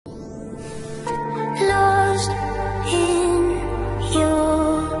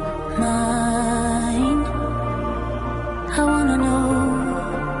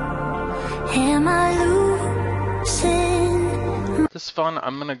fun.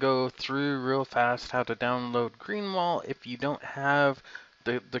 I'm going to go through real fast how to download Greenwall. If you don't have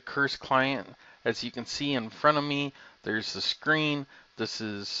the Curse client, as you can see in front of me, there's the screen. This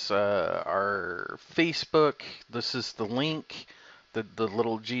is our Facebook. This is the link, the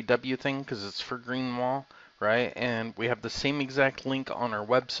little GW thing, because it's for Greenwall, right? And we have the same exact link on our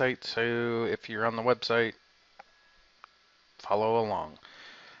website, so if you're on the website, follow along.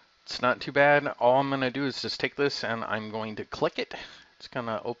 It's not too bad. All I'm going to do is just take this and I'm going to click it. It's going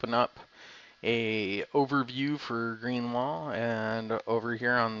to open up a overview for Greenwall, and over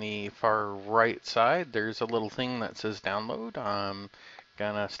here on the far right side there's a little thing that says download. I'm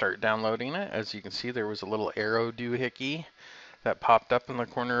gonna start downloading it. As you can see, there was a little arrow doohickey that popped up in the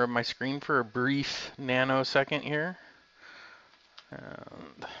corner of my screen for a brief nanosecond here,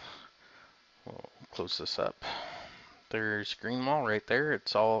 and we'll close this up. There's Greenwall right there.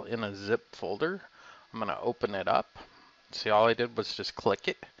 It's all in a zip folder. I'm gonna open it up. See, all I did was just click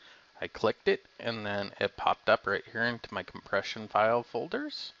it. I clicked it and then it popped up right here into my compression file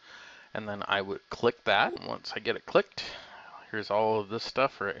folders, and then I would click that. Once I get it clicked, here's all of this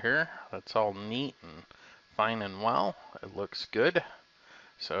stuff right here. That's all neat and fine and well. It looks good,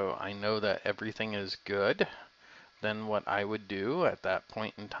 so I know that everything is good. Then what I would do at that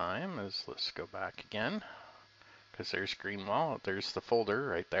point in time is, let's go back again, because there's Greenwall. There's the folder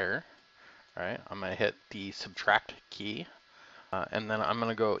right there. All right, I'm gonna hit the subtract key. And then I'm going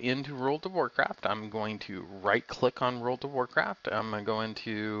to go into World of Warcraft. I'm going to right click on World of Warcraft. I'm going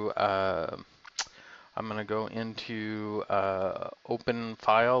to go into open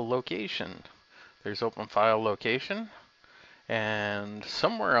file location. There's open file location, and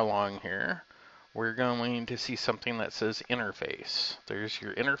somewhere along here we're going to see something that says interface. There's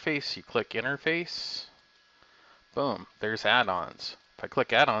your interface. You click interface. Boom, there's add-ons. If I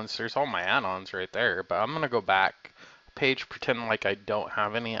click add-ons, there's all my add-ons right there, but I'm going to go back page, pretend like I don't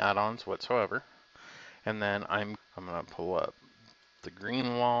have any add-ons whatsoever, and then I'm going to pull up the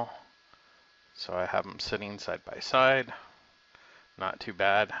Greenwall, so I have them sitting side by side. Not too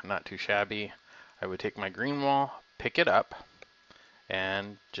bad, not too shabby. I would take my Greenwall, pick it up,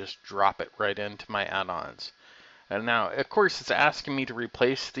 and just drop it right into my add-ons. And now, of course, it's asking me to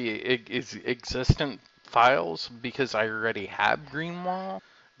replace the existent files because I already have Greenwall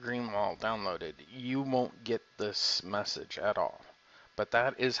downloaded. You won't get this message at all, but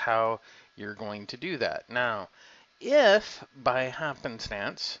that is how you're going to do that. Now, if by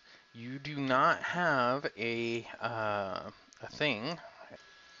happenstance you do not have a thing,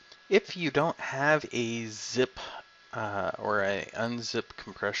 if you don't have a zip or a unzip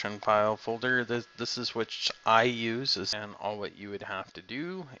compression file folder, this is which I use, and all what you would have to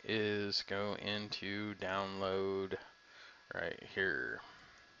do is go into download right here.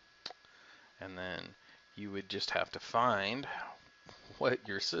 And then you would just have to find what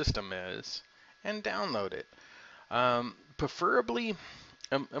your system is and download it. Preferably,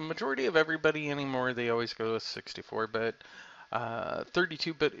 a majority of everybody anymore, they always go with 64-bit.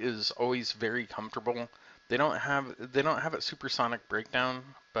 32-bit is always very comfortable. They don't have it supersonic breakdown,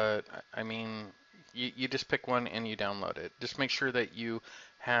 but I mean, you just pick one and you download it. Just make sure that you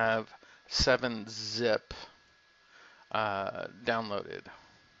have 7-zip downloaded.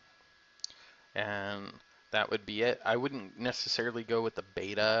 And that would be it. I wouldn't necessarily go with the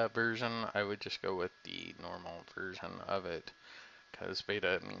beta version. I would just go with the normal version of it, because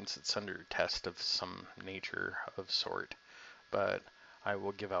beta means it's under test of some nature of sort. But I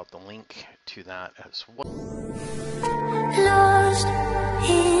will give out the link to that as well. Lost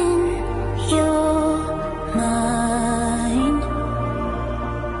in your mind,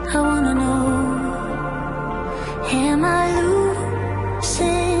 I wanna know, am I losing?